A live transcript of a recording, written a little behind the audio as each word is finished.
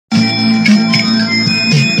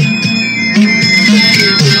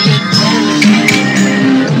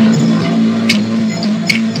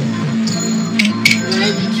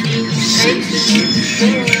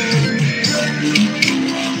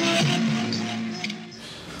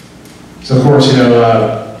So of course,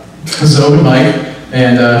 this is open mic,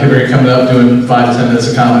 and people are coming up doing 5 to 10 minutes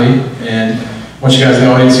of comedy. And I want you guys in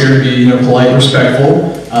the audience here to be polite and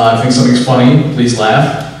respectful. If you think something's funny, please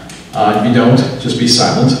laugh. If you don't, just be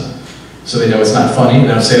silent, so they know it's not funny.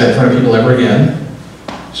 Don't say that in front of people ever again.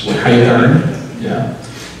 Just how you learn. Yeah.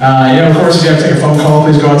 Of course, if you have to take a phone call,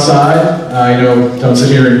 please go outside. Don't sit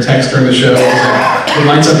here and text during the show. It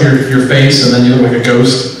lights up your face, and then you look like a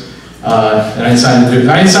ghost. And I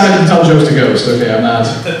decided to tell jokes to ghosts. Okay, I'm not.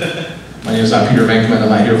 My name is not Peter Venkman. I'm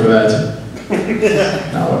not here for that.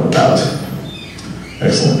 Not what I'm about.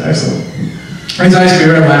 Excellent. It's nice to be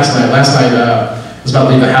around last night. Last night, I was about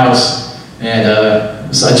to leave the house, and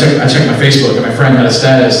so I checked my Facebook, and my friend had a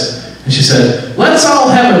status, and she said, "Let's all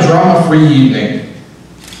have a drama-free evening."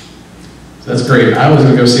 So that's great. I was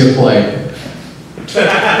going to go see a play.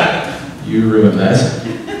 You ruined that.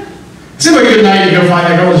 It seemed like a good night. You go find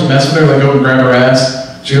that girl, just mess with her, like go and grab her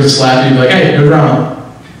ass. She goes to slap you, be like, "Hey, no drama."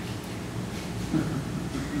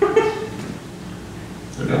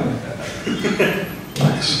 No drama.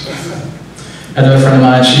 Nice. Another friend of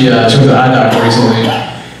mine, she went to the eye doctor recently,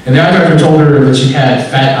 and the eye doctor told her that she had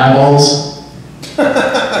fat eyeballs. She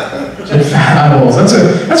had fat eyeballs. That's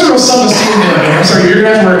a real self-esteem thing. I'm sorry, you're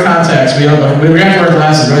gonna have to wear contacts. We have to wear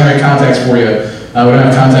glasses. We don't have any contacts for you. We don't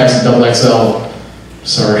have contacts in XXL.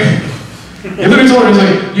 Sorry. He literally told her, he's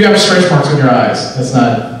like, "You have stretch marks on your eyes." That's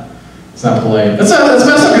not polite. That's messed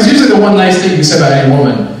up, because usually the one nice thing you can say about any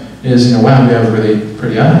woman is, "Wow, you have really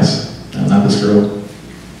pretty eyes." No, not this girl.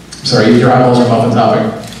 Sorry, your eyeballs are muffin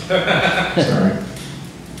topping. Sorry.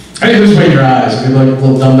 I need to lose weight in your eyes. You have like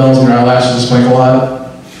little dumbbells in your eyelashes just blink a lot.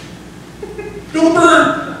 Feel the burn.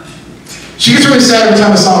 She gets really sad every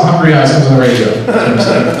time the song "Hungry Eyes" comes on the radio.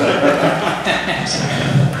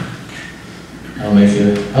 I'll make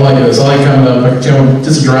it. I like this. I like coming up,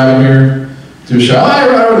 just driving here to a show. I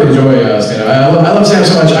really enjoy stand-up. I love stand-up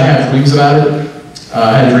so much. I have dreams about it. I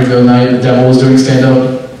had a dream the other night. The devil was doing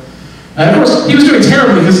stand-up. And of course, he was doing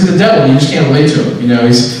terribly because he's the devil. You just can't relate to him.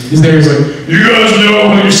 He's there. He's like, "You guys know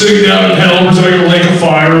how you're sitting down in hell, presenting a lake of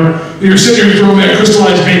fire. You're sitting here throwing that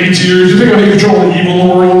crystallized baby tears. You think about how you control the evil in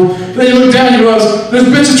the world. And then you look down and you realize there's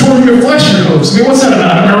bits of torn your flesh in your hooves. I mean, what's that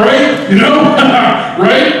about? Am I right?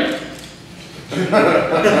 Right?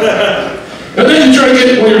 And then you try to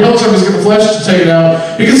get one of your help servants to get the flesh to take it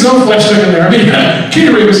out. He gets his own flesh stuck in there. I mean,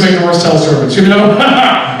 Keanu Reeves is making the worst teleservice.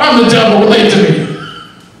 I'm the devil. Relate to me.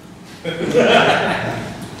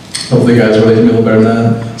 Hopefully you guys relate to me a little better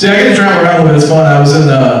than that. See, I get to travel around a little bit. It's fun. I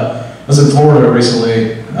was in Florida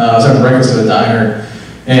recently. I was having breakfast at a diner,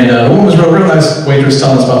 and the woman was real nice waitress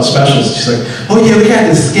telling us about the specials. She's like, "Oh yeah, we got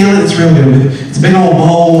this skillet. It's real good. It's a big old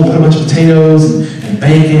bowl. We put a bunch of potatoes and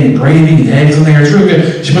bacon and gravy and eggs in there. It's real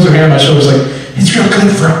good." She puts her hand on my shoulder. She's like, "It's real good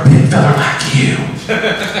for a big fella like you."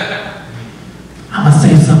 I'm gonna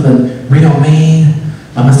say something real mean.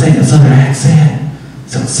 I'm gonna say in a southern accent.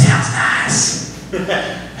 So it sounds nice. And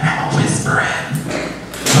I'm gonna whisper it.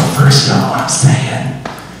 So first you know what I'm saying.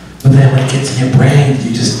 But then when it gets in your brain,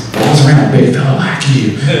 you just rolls around, "Big fella like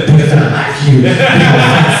you. Big fella like you. Big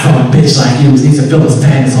fat son of a bitch like you needs to fill his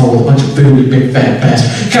fat hole with a bunch of food, you big fat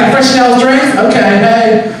bastard. Can I freshen out his drink? Okay,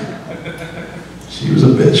 hey." She was a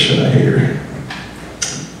bitch, and I hate her.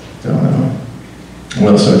 Don't know.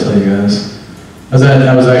 What else do I tell you guys? I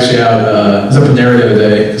was actually out, I was up in Panera the other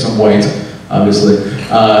day, because I'm white, obviously.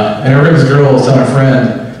 And I remember this girl was telling a friend,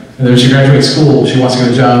 and then when she graduates school, she wants to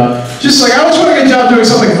get a job. She's just like, "I always want to get a job doing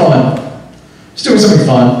something fun." Just doing something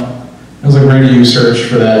fun. I was like, "Where do you search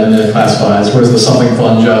for that in the classifieds? Where's the something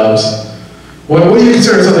fun jobs?" What do you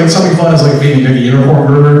consider something fun? Is like maybe a unicorn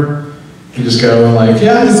groomer. You just go and like,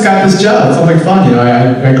 "Yeah, I just got this job. It's something fun.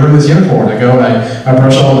 I grew this unicorn. I go and I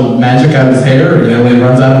brush all the magic out of his hair. And when he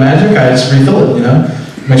runs out of magic, I just refill it.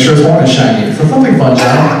 Make sure his horn is shiny. It's a something fun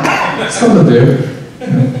job. Something to do.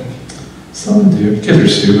 Something to do. Kids are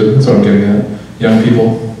stupid. That's what I'm getting at. Young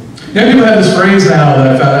people. Young people have this phrase now that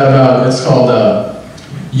I found out about. It's called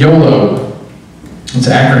YOLO. It's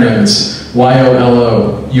an acronym. It's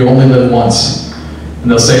YOLO. You only live once. And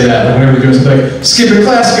they'll say that whenever they're doing something like, "Skip your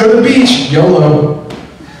class, go to the beach." YOLO.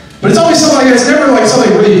 But it's always something like that. It's never like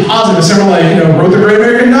something really positive. It's never like, wrote the great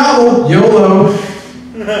American novel. YOLO.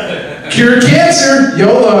 Cured cancer.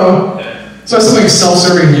 YOLO. So it's something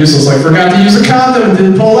self-serving and useless, like forgot to use a condom and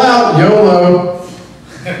didn't pull out, YOLO.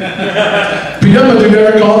 Beat up a dude,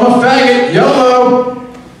 never call him a faggot, YOLO.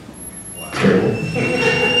 Terrible.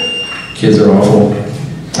 Kids are awful.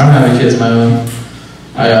 I don't have any kids of my own.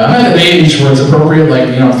 I'm at an age where it's appropriate, like,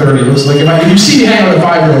 30. It looks like if you see me hanging with a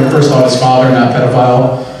 5-year-old, first thought is father, not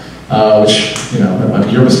pedophile, which, that might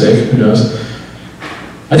be your mistake, who knows.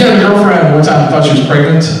 I did have a girlfriend one time, I thought she was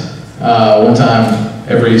pregnant. One time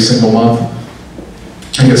every single month.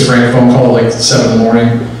 I get a frantic phone call at like 7 in the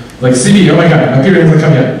morning. Like, Stevie, oh my God, my period hasn't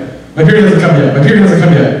come yet. My period hasn't come yet. My period hasn't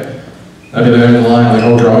come yet. I'd be there in the line, like,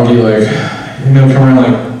 all groggy, like, you know, come around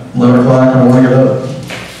like 11 o'clock when I want to get up.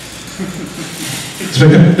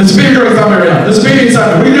 It's a baby growing inside me right now. There's a baby inside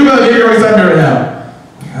me. What do you do about a baby growing inside me right now?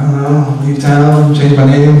 I don't know, leave town, change my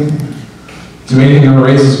name. Do anything to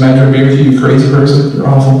erase this imaginary baby with you, you crazy person. You're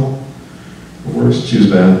awful. The worst. She was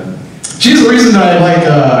bad. She's the reason that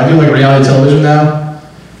I do like reality television now.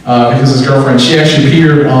 Because his girlfriend, she actually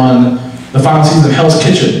appeared on the final season of Hell's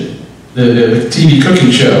Kitchen, the TV cooking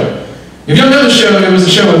show. If you don't know the show, it was a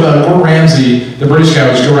show with Gordon Ramsay, the British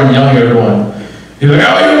guy, which go around yelling at everyone. He'd be like,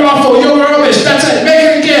 oh, you're awful, you're rubbish, that's it, make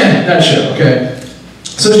it again. That show, okay?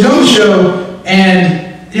 So you know the show,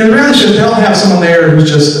 and you know, the reality shows, they'll have someone there who's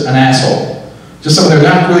just an asshole. Just someone they're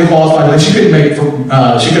not really qualified. Like she couldn't make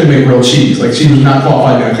grilled cheese. Like she was not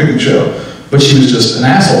qualified in a cooking show, but she was just an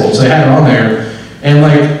asshole. So they had her on there. And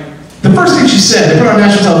like, the first thing she said, they put her on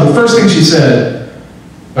national television, the first thing she said,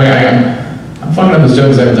 okay, I'm fucking up this joke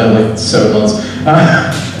because I haven't done it like 7 months.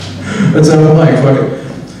 But so I'm like, fuck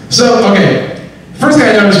it. So, okay, first thing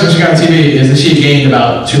I noticed when she got on TV is that she had gained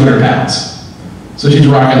about 200 pounds. So she's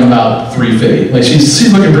rocking about 350. Like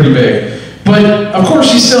she's looking pretty big. But of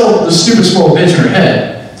course she's still the stupid spoiled bitch in her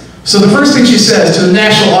head. So the first thing she says to the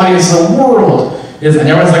national audience of the world is, and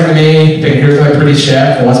everyone's looking at me, thinking here's like a pretty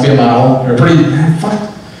chef that wants to be a model, or a pretty, fuck.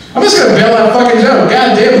 I'm just gonna bail that fucking joke.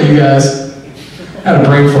 God damn it, you guys. Had a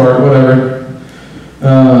brain fart, whatever.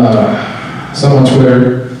 So I'm on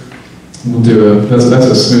Twitter. We'll do that's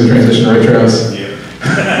a smooth transition, right, Travis? Yeah.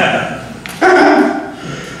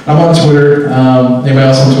 I'm on Twitter. Anybody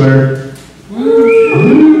else on Twitter?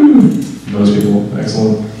 Woo! Most people,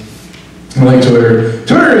 excellent. I like Twitter.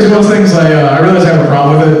 Twitter is one of those things I realized I have a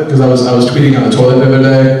problem with it because I was tweeting on the toilet the other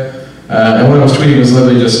day, and what I was tweeting was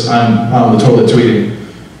literally just I'm on the toilet tweeting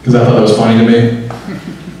because I thought that was funny to me. I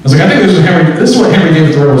was like, I think this is what Henry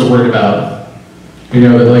David Thoreau was worried about. You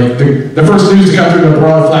know, that like the first news to come through the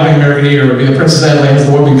broad flapping American eater would be the Princess Adelaide has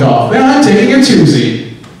the whooping cough. Yeah, I'm taking a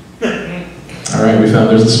toozy. All right, we found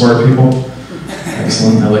there's the smart people.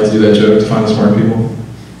 Excellent. I like to do that joke to find the smart people.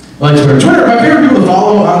 I like Twitter. My favorite people to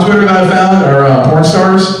follow on Twitter that I found are porn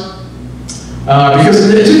stars. Because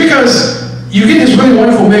you get this really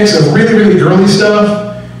wonderful mix of really, really girly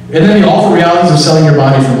stuff, and then the awful realities of selling your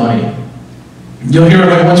body for money. You'll hear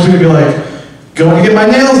like one tweet be like, going to get my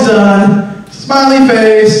nails done, smiley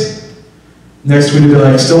face. Next tweet will be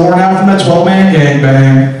like, still worn out from that 12-man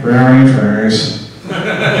gangbang, brownie face.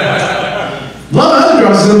 Love other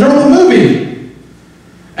drugs in the middle of the movie.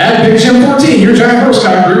 At Big Jim 14, your giant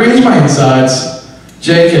horsecock rearrange my insides.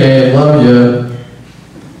 JK, love ya.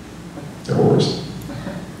 They're whores.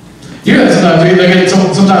 You hear that sometimes, they get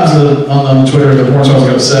sometimes on Twitter, the porn stars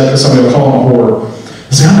get upset because somebody will call them a whore.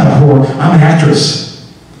 They say, I'm not a whore, I'm an actress.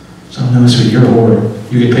 So no, sweet, you're a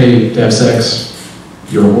whore. You get paid to have sex,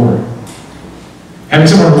 you're a whore. Having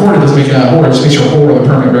someone record it doesn't make you not a whore, it just makes you a whore with a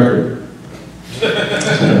permanent record.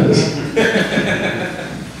 That's what it is.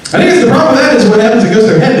 I think it's the problem with that is what happens, it goes to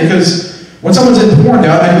their head, because when someone's into porn, they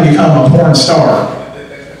automatically become a porn star.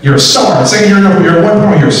 You're a star. The second you're one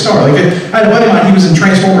porn, you're a star. Like, I had a buddy of mine, he was in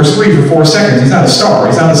Transformers 3 for 4 seconds. He's not a star.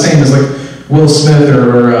 He's not the same as like Will Smith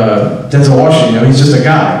or Denzel Washington, you know, he's just a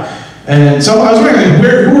guy. And so I was wondering,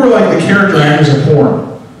 like, who are like the character actors of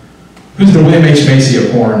porn? Who's the William H. Macy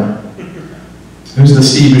of porn? Who's the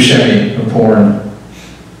Steve Buscemi of porn?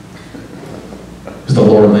 Who's the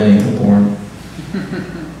Laura Linney of porn?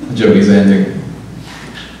 The joke is ending.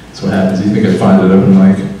 That's what happens. You think I'd find it open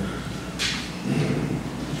mic.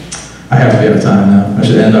 I have to be out of time now. I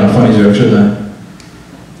should end on a funny joke, shouldn't I?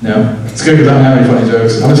 No? It's good because I don't have any funny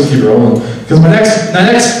jokes. I'll just keep rolling. Because the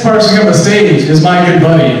next person up on stage is my good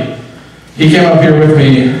buddy. He came up here with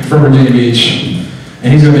me from Virginia Beach.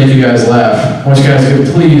 And he's going to make you guys laugh. I want you guys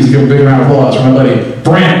to please give a big round of applause for my buddy,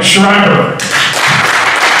 Brent Schreiber.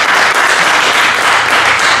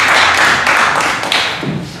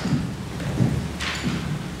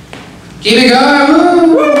 Keep it going!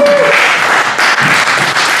 Woo!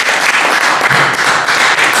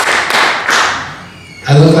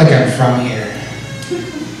 I look like I'm from here,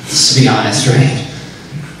 to be honest, right?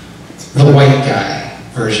 The white guy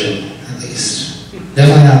version, at least.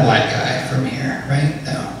 Definitely not a black guy from here, right?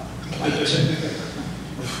 No, I'm white.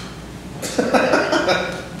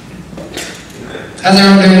 How's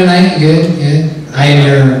everyone doing tonight? Good, good. I am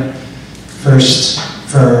your first,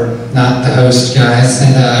 for not the host, guys,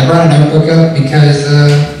 and I brought a notebook up because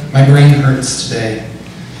my brain hurts today.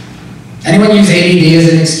 Anyone use ADD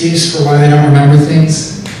as an excuse for why they don't remember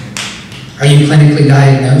things? Are you clinically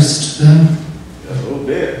diagnosed, though? A little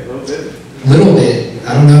bit. Little bit?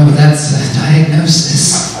 I don't know if that's a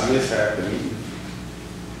diagnosis. I missed half the meeting.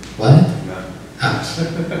 What? No. Oh.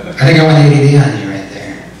 I think I went ADD on you right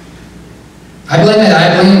there. I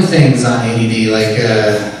blame things on ADD,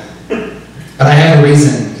 but I have a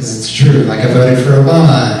reason, because it's true. Like, I voted for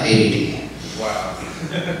Obama ADD. Wow.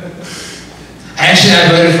 Actually, I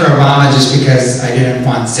voted for Obama just because I didn't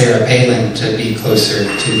want Sarah Palin to be closer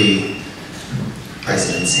to the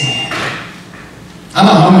presidency. I'm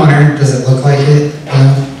a homeowner. Does it look like it?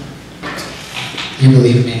 No? You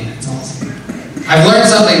believe me? That's awesome. I've learned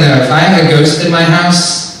something though. If I have a ghost in my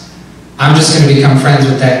house, I'm just going to become friends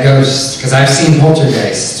with that ghost because I've seen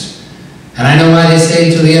Poltergeist. And I know why they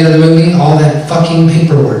stay till the end of the movie. All that fucking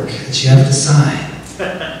paperwork that you have to sign.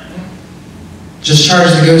 Just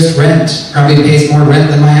charge the ghost rent. Probably pays more rent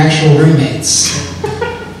than my actual roommates.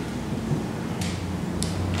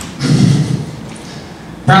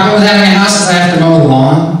 Problem with having a house is I have to mow the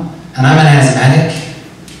lawn, and I'm an asthmatic,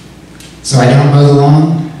 so I don't mow the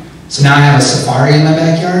lawn. So now I have a safari in my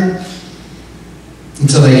backyard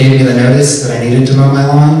until they gave me the notice that I needed to mow my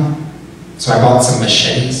lawn. So I bought some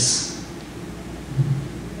machetes.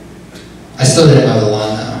 I still didn't mow the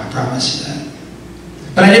lawn though, I promise you that.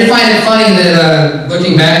 But I did find it funny that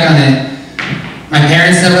looking back on it, my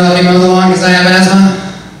parents never let me mow the lawn because I have asthma,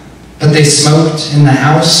 but they smoked in the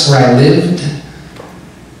house where I lived.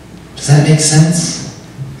 Does that make sense?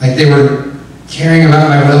 Like they were caring about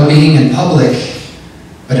my well-being in public,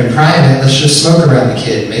 but in private, let's just smoke around the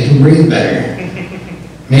kid, make him breathe better.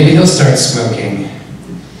 Maybe he'll start smoking.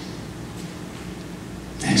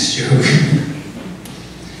 Next joke.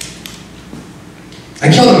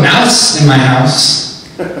 I killed a mouse in my house.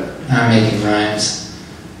 I'm making rhymes.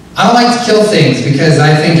 I don't like to kill things because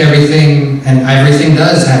I think everything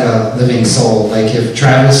does have a living soul. Like if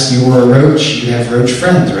Travis, you were a roach, you have roach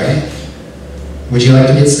friends, right? Would you like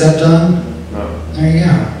to get stepped on? No. There you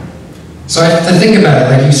go. So I have to think about it.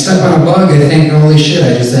 Like you step on a bug, I think, holy shit,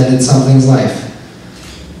 I just ended something's life.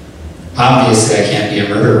 Obviously, I can't be a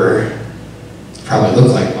murderer. Probably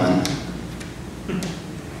look like one.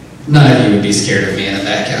 None of you would be scared of me in a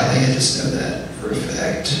back alley. I just know that for a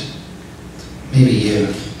fact. Maybe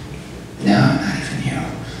you. No, not even you.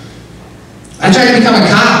 I tried to become a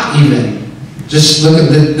cop, even. Just look at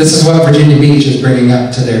this is what Virginia Beach is bringing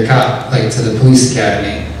up to their cop, like to the police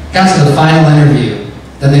academy. Got to the final interview.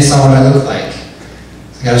 Then they saw what I look like.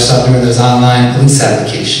 I gotta stop doing those online police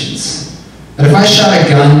applications. But if I shot a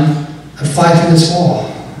gun, I'd fly through this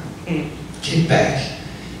wall. Kick back.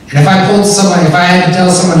 And if I had to tell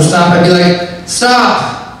someone to stop, I'd be like,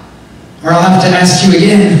 stop! Or I'll have to ask you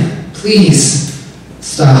again, please,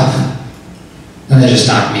 stop. Then they just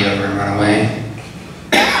knock me over and run away.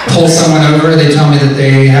 Pull someone over, they tell me that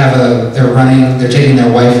they're taking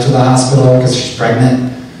their wife to the hospital because she's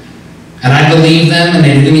pregnant. And I believe them, and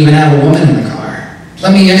they didn't even have a woman in the car.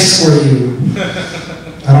 Let me escort you.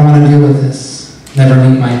 I don't want to deal with this. Never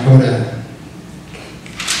meet my quota.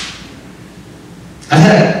 I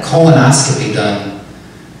had a colonoscopy done.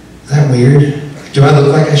 Is that weird? Do I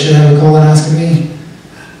look like I should have a colonoscopy?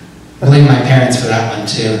 I blame my parents for that one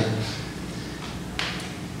too.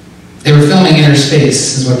 They were filming Inner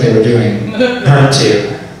Space, is what they were doing. Part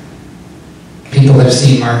 2. People that have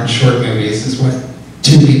seen Martin Short movies is what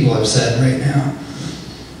 2 people have said right now.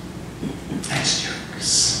 Nice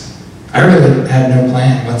jokes. I really had no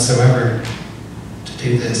plan whatsoever to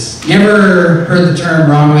do this. You ever heard the term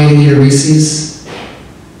wrong way to eat a Reese's?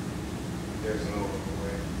 There's no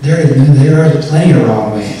way. There are plenty of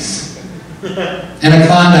wrong ways. And a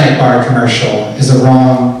Klondike bar commercial is a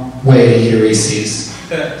wrong way to eat a Reese's.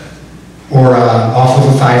 Or off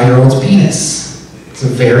of a 5-year-old's penis. It's a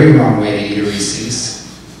very wrong way to eat a Reese's.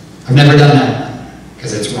 I've never done that one,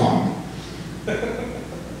 because it's wrong.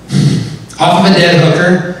 Off of a dead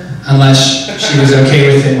hooker, unless she was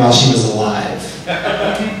okay with it while she was alive.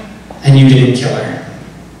 And you didn't kill her.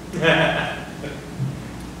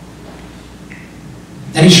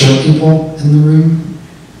 Any short people in the room?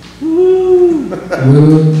 Woo.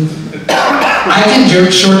 I can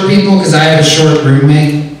joke short people because I have a short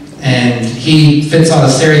roommate. And he fits all the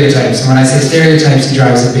stereotypes. And when I say stereotypes, he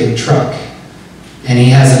drives a big truck. And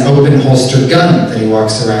he has an open holstered gun that he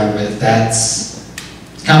walks around with. That's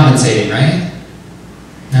compensating, right?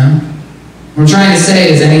 No? What I'm trying to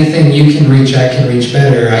say is anything you can reach, I can reach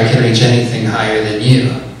better. I can reach anything higher than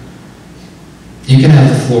you. You can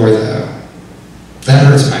have the floor, though. That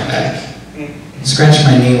hurts my back. Scratch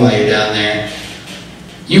my knee while you're down there.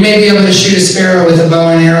 You may be able to shoot a sparrow with a bow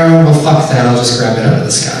and arrow. Well, fuck that. I'll just grab it out of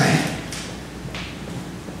the sky.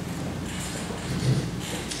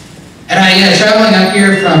 And I Yeah, traveling up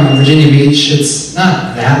here from Virginia Beach, it's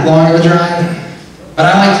not that long of a drive, but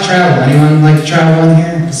I like to travel. Anyone like to travel in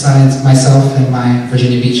here besides myself and my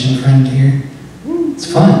Virginia Beach friend here? It's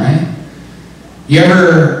fun, right? You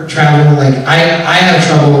ever travel, like, I have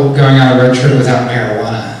trouble going on a road trip without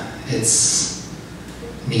marijuana. It's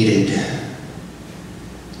needed.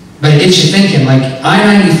 But it gets you thinking, like,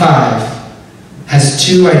 I-95 has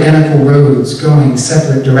two identical roads going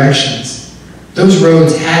separate directions. Those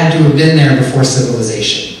roads had to have been there before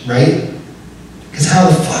civilization, right? Because how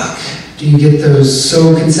the fuck do you get those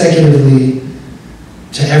so consecutively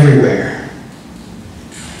to everywhere?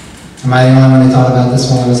 Am I the only one who thought about this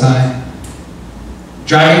while I was high?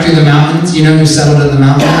 Driving through the mountains, you know who settled in the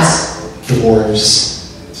mountains?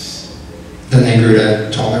 Dwarves. Then they grew to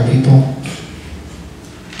taller people.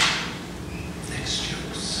 Next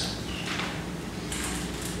jokes.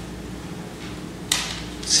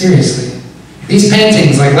 Seriously. These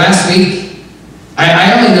paintings, like last week,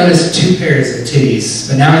 I only noticed 2 pairs of titties,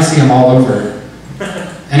 but now I see them all over.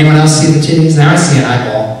 Anyone else see the titties? Now I see an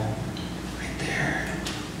eyeball. Right there.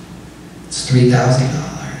 It's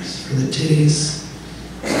 $3,000 for the titties.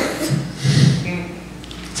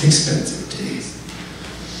 It's expensive titties.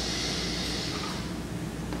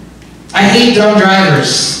 I hate dumb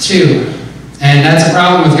drivers, too. And that's a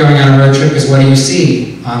problem with going on a road trip, because what do you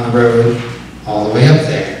see on the road all the way up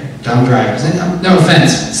there? Dumb drivers. And no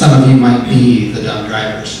offense, some of you might be the dumb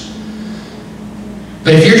drivers.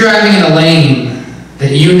 But if you're driving in a lane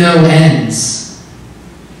that you know ends,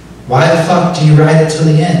 why the fuck do you ride it till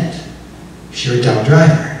the end? If you're a dumb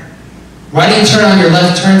driver. Why do you turn on your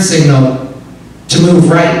left turn signal to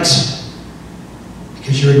move right?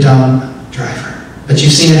 Because you're a dumb driver. But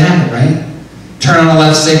you've seen it happen, right? Turn on the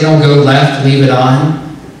left signal, go left, leave it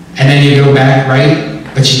on, and then you go back right,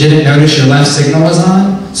 but you didn't notice your left signal was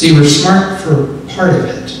on, so you were smart for part of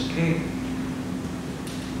it.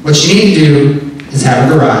 What you need to do is have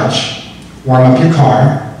a garage, warm up your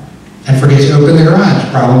car, and forget to open the garage.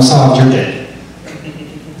 Problem solved, you're dead.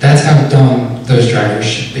 That's how dumb those drivers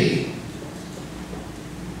should be.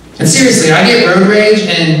 And seriously, I get road rage,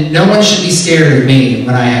 and no one should be scared of me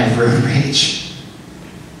when I have road rage.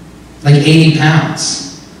 Like 80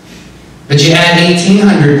 pounds. But you add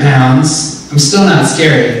 1,800 pounds, I'm still not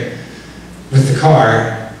scary with the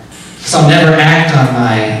car, because I'll never act on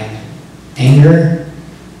my anger.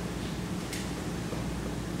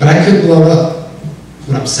 But I could blow up, is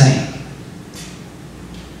what I'm saying.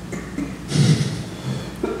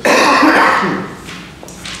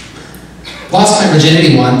 Lost my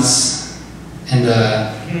virginity once, and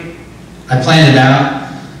I planned it out.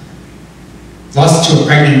 Lost it to a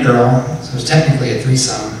pregnant girl, so it was technically a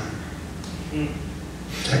threesome.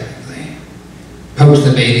 Technically. Poked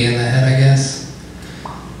the baby in the head, I guess.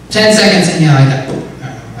 10 seconds in, yeah,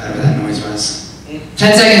 whatever that noise was.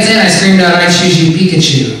 10 seconds in, I screamed out, "I choose you,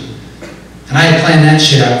 Pikachu." And I had planned that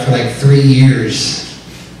shit out for like 3 years.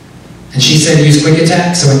 And she said use quick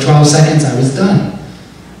attack, so at 12 seconds I was done.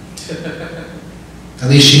 At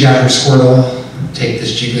least she got her Squirtle, take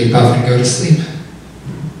this Jigglypuff and go to sleep.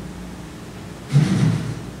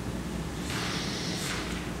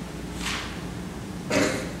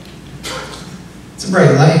 It's a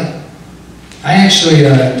bright light. I actually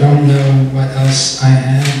don't know what else I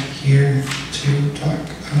have here to talk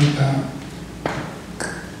about.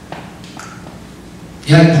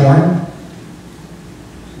 You like porn?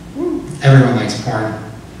 Everyone likes porn.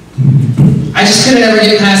 I just couldn't ever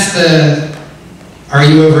get past the "Are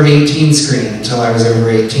you over 18" screen until I was over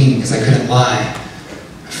 18 because I couldn't lie.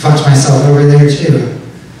 I fucked myself over there too.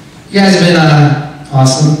 You guys have been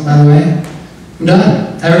awesome, by the way. I'm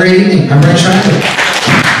done. Have a great evening. I'm Brent Schreiber.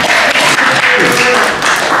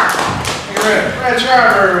 Brent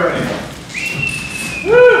Schreiber, everybody.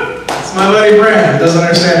 Woo! It's my buddy Brent. Doesn't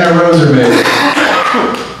understand how roads are made.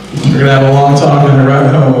 We're gonna have a long talk on the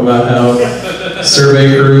ride home about how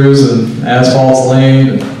survey crews and asphalt's lane,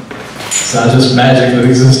 and it's not just magic that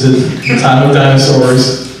existed in the time of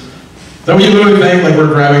dinosaurs. Don't you really think like we're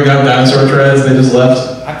driving down dinosaur treads, they just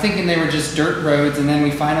left? I'm thinking they were just dirt roads and then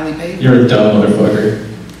we finally paved. You're a dumb motherfucker.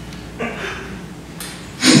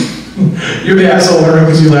 You're the asshole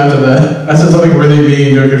because you laughed at that. I said something really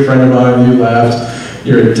mean to a good friend of mine and you laughed.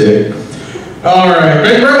 You're a dick. Alright,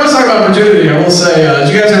 let's talk about virginity. I will say,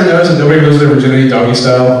 did you guys ever notice that nobody loses their virginity doggy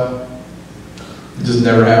style? It just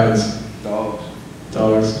never happens. Dogs.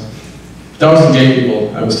 Dogs. Dogs and gay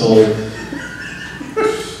people, I was told.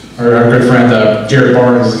 Our good friend Jared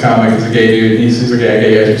Barnes is a comic, he's a gay dude. He's like, yeah,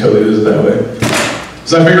 gay guys who totally lose it that way.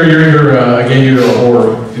 So I figure you're either a gay dude or a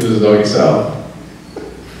whore if you lose a doggy style.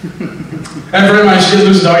 And for everybody, she did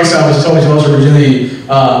lose a doggy style, but she told me she lost her virginity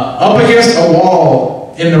Up against a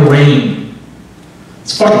wall in the rain.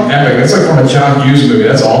 It's fucking epic. That's like from a John Hughes movie.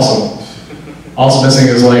 That's awesome. Also missing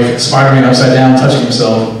is like Spider-Man upside down touching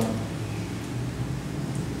himself.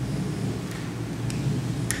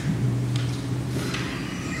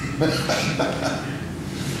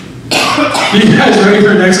 You guys ready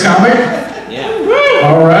for next comic? Yeah.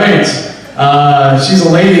 All right. She's a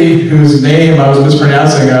lady whose name I was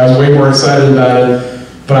mispronouncing. I was way more excited about it,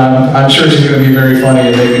 but I'm sure she's going to be very funny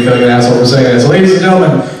and make me feel like an asshole for saying it. So, ladies and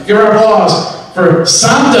gentlemen, give her applause for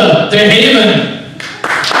Santa DeHaven.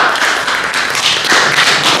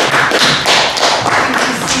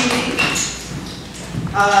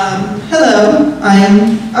 Hello,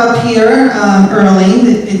 I'm up here early.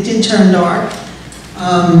 It did turn dark.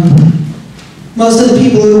 Most of the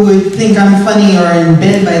people who would think I'm funny are in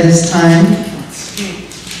bed by this time.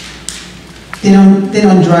 They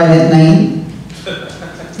don't drive at night.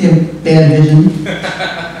 They have bad vision.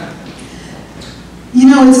 You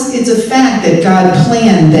know, it's a fact that God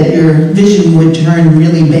planned that your vision would turn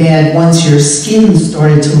really bad once your skin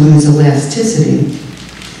started to lose elasticity.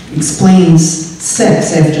 Explains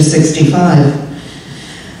sex after 65.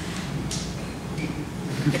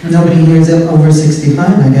 Nobody hears it over 65,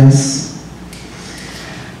 I guess.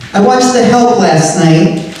 I watched The Help last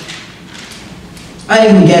night. I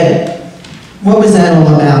didn't get it. What was that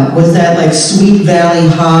all about? Was that like Sweet Valley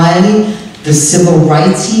High, the civil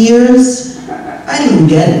rights years? I didn't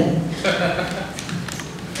get it.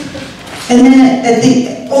 And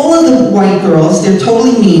then all of the white girls, they're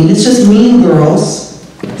totally mean. It's just mean girls.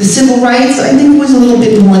 The civil rights, I think, was a little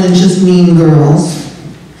bit more than just mean girls.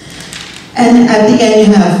 And at the end,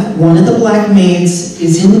 you have one of the black maids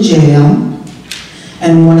is in jail,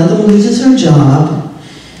 and one of them loses her job,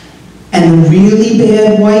 and the really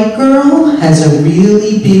bad white girl has a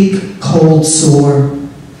really big cold sore.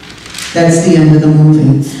 That's the end of the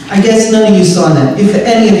movie. I guess none of you saw that. If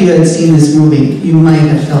any of you had seen this movie, you might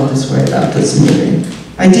have felt this way about this movie.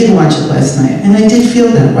 I did watch it last night, and I did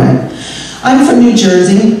feel that way. I'm from New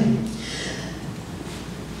Jersey.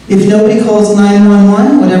 If nobody calls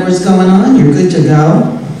 911, whatever's going on, you're good to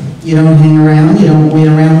go. You don't hang around, you don't wait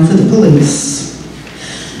around for the police.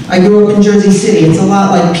 I grew up in Jersey City. It's a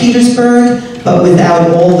lot like Petersburg, but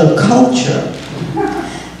without all the culture.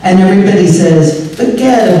 And everybody says,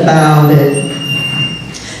 forget about it.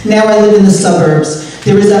 Now I live in the suburbs.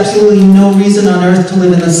 There is absolutely no reason on earth to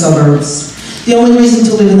live in the suburbs. The only reason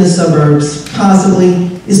to live in the suburbs, possibly,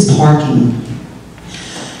 is parking.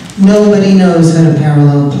 Nobody knows how to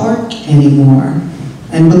parallel park anymore.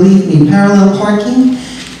 And believe me, parallel parking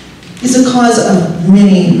is a cause of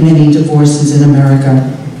many, many divorces in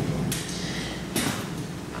America.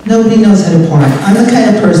 Nobody knows how to park. I'm the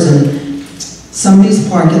kind of person, somebody's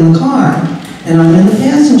parking the car, and I'm in the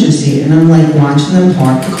passenger seat, and I'm like watching them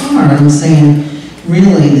park the car, and I'm saying,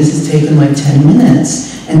 really, this is taking like 10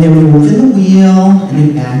 minutes. And they're moving the wheel, and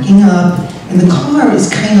they're backing up, and the car is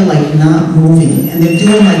kind of like not moving, and they're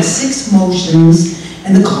doing like 6 motions,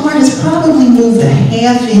 and the car has probably moved a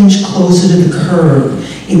 ½ inch closer to the curb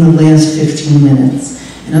in the last 15 minutes.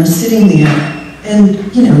 And I'm sitting there, and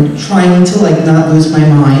you know, trying to like not lose my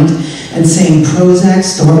mind, and saying, Prozac,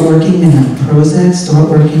 start working now. Prozac, start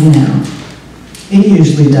working now. It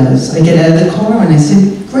usually does. I get out of the car and I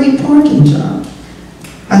say, great parking job.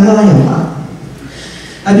 I lie a lot.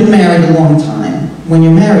 I've been married a long time. When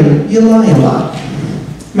you're married, you lie a lot.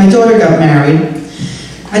 My daughter got married.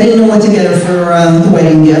 I didn't know what to get her for the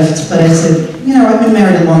wedding gift, but I said, you know, I've been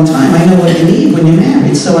married a long time. I know what you need when you're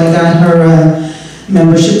married. So I got her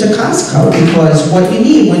membership to Costco, because what you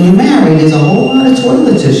need when you're married is a whole lot of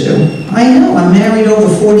toilet tissue. I know, I'm married over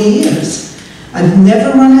 40 years. I've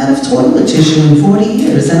never run out of toilet tissue in 40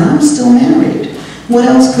 years, and I'm still married. What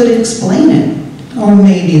else could explain it? Or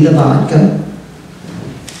maybe the vodka.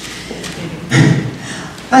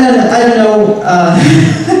 I don't know. I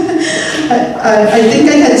think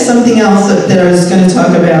I had something else that I was going to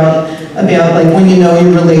talk about like when you know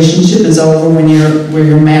your relationship is over, when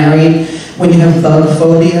you're married, when you have bug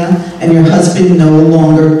phobia, and your husband no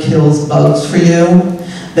longer kills bugs for you,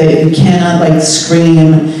 that you cannot like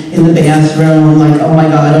scream in the bathroom like, oh my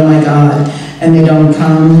God, and they don't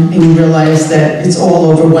come, and you realize that it's all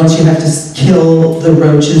over once you have to kill the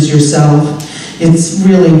roaches yourself. It's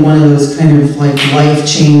really one of those kind of like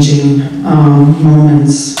life-changing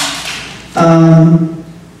moments. I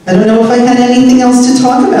don't know if I had anything else to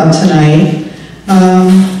talk about tonight.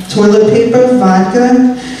 Toilet paper,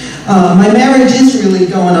 vodka. My marriage is really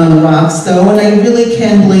going on the rocks though, and I really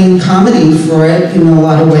can blame comedy for it in a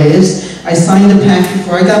lot of ways. I I signed a pact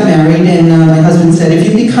before I got married, and my husband said, if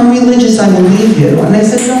you become religious, I will leave you. And I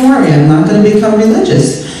said, don't worry, I'm not going to become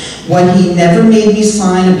religious. What he never made me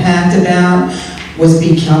sign a pact about was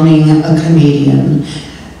becoming a comedian.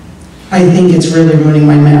 I think it's really ruining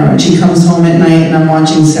my marriage. He comes home at night and I'm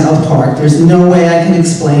watching South Park. There's no way I can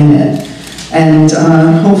explain it. And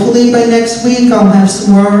hopefully by next week I'll have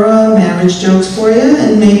some more marriage jokes for you,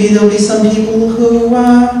 and maybe there'll be some people who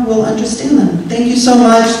will understand them. Thank you so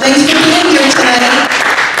much. Thanks for being here tonight.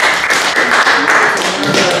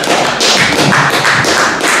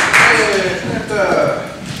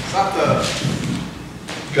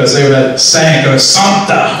 Because they would have sang, go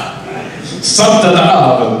Santa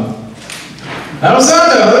DeHaven. That was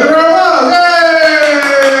Santa. Look at Roma.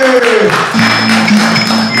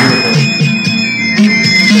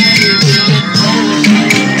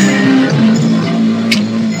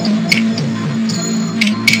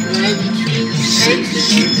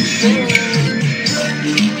 Yay!